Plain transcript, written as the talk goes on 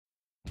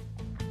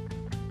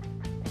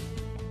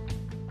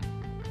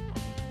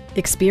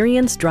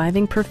Experience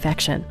driving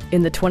perfection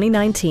in the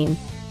 2019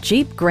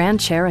 Jeep Grand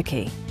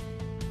Cherokee.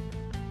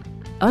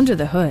 Under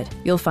the hood,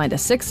 you'll find a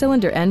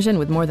 6-cylinder engine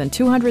with more than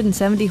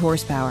 270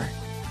 horsepower,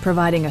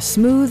 providing a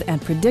smooth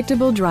and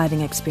predictable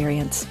driving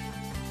experience.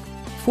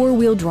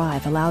 4-wheel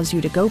drive allows you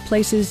to go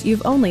places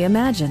you've only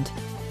imagined.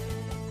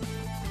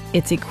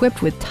 It's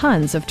equipped with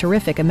tons of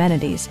terrific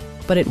amenities,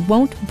 but it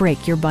won't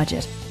break your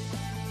budget.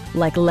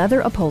 Like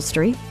leather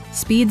upholstery,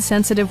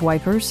 speed-sensitive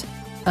wipers,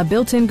 a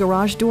built-in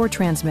garage door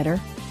transmitter,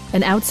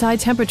 an outside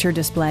temperature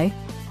display,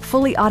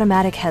 fully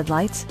automatic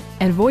headlights,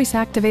 and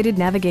voice-activated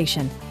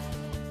navigation.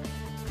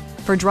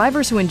 For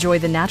drivers who enjoy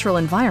the natural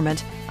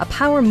environment, a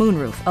power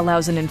moonroof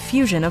allows an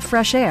infusion of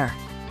fresh air.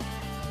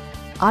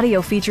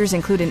 Audio features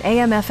include an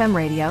AM/FM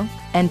radio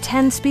and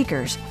 10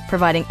 speakers,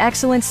 providing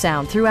excellent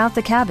sound throughout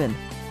the cabin.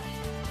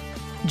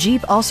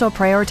 Jeep also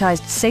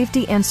prioritized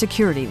safety and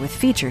security with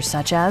features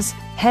such as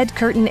head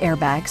curtain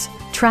airbags,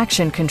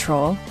 traction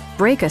control,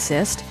 brake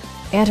assist,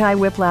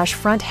 anti-whiplash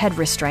front head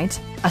restraints,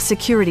 a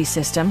security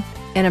system,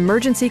 an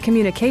emergency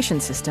communication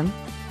system,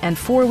 and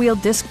 4-wheel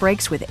disc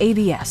brakes with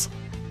ABS.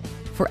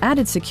 For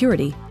added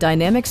security,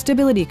 dynamic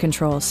stability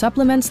control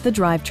supplements the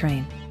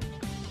drivetrain.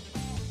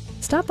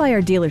 Stop by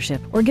our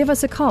dealership or give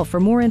us a call for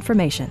more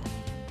information.